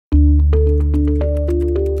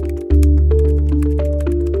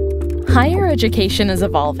Higher education is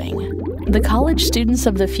evolving. The college students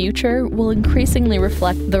of the future will increasingly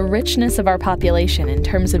reflect the richness of our population in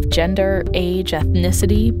terms of gender, age,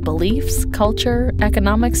 ethnicity, beliefs, culture,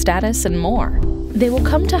 economic status, and more. They will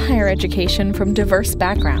come to higher education from diverse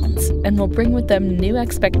backgrounds and will bring with them new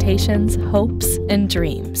expectations, hopes, and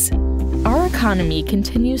dreams. Our economy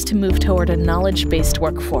continues to move toward a knowledge-based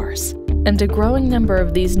workforce, and a growing number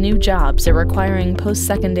of these new jobs are requiring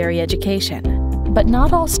post-secondary education. But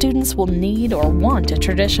not all students will need or want a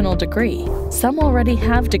traditional degree. Some already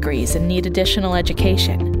have degrees and need additional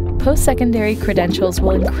education. Post-secondary credentials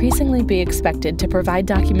will increasingly be expected to provide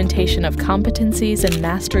documentation of competencies and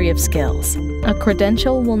mastery of skills. A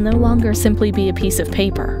credential will no longer simply be a piece of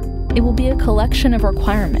paper. It will be a collection of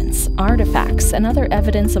requirements, artifacts, and other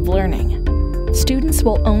evidence of learning. Students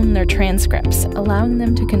will own their transcripts, allowing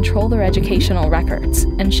them to control their educational records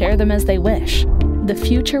and share them as they wish. The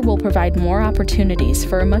future will provide more opportunities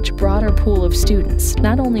for a much broader pool of students,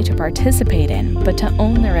 not only to participate in, but to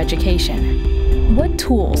own their education. What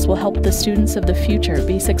tools will help the students of the future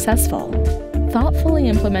be successful? Thoughtfully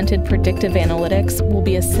implemented predictive analytics will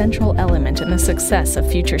be a central element in the success of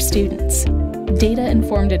future students.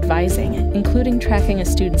 Data-informed advising, including tracking a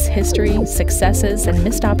student's history, successes, and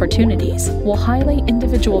missed opportunities, will highlight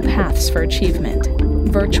individual paths for achievement.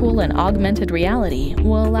 Virtual and augmented reality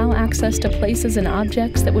will allow access to places and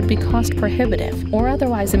objects that would be cost-prohibitive or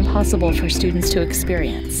otherwise impossible for students to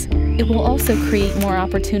experience. It will also create more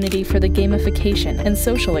opportunity for the gamification and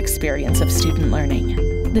social experience of student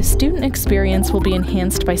learning. The student experience will be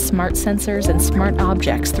enhanced by smart sensors and smart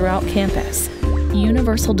objects throughout campus.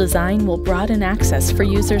 Universal design will broaden access for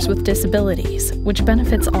users with disabilities, which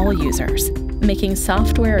benefits all users, making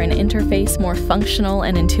software and interface more functional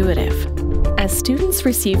and intuitive. As students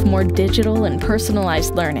receive more digital and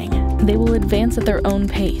personalized learning, they will advance at their own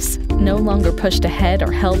pace, no longer pushed ahead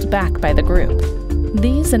or held back by the group.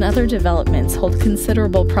 These and other developments hold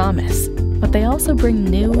considerable promise, but they also bring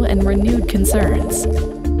new and renewed concerns.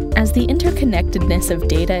 As the interconnectedness of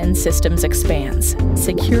data and systems expands,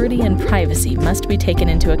 security and privacy must be taken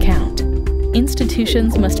into account.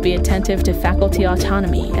 Institutions must be attentive to faculty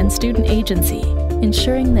autonomy and student agency,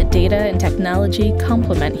 ensuring that data and technology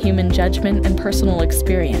complement human judgment and personal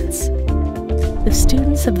experience. The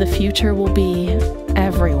students of the future will be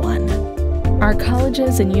everyone. Our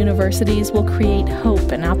colleges and universities will create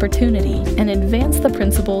hope and opportunity and advance the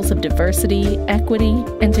principles of diversity, equity,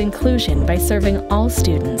 and inclusion by serving all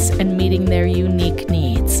students and meeting their unique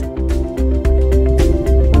needs.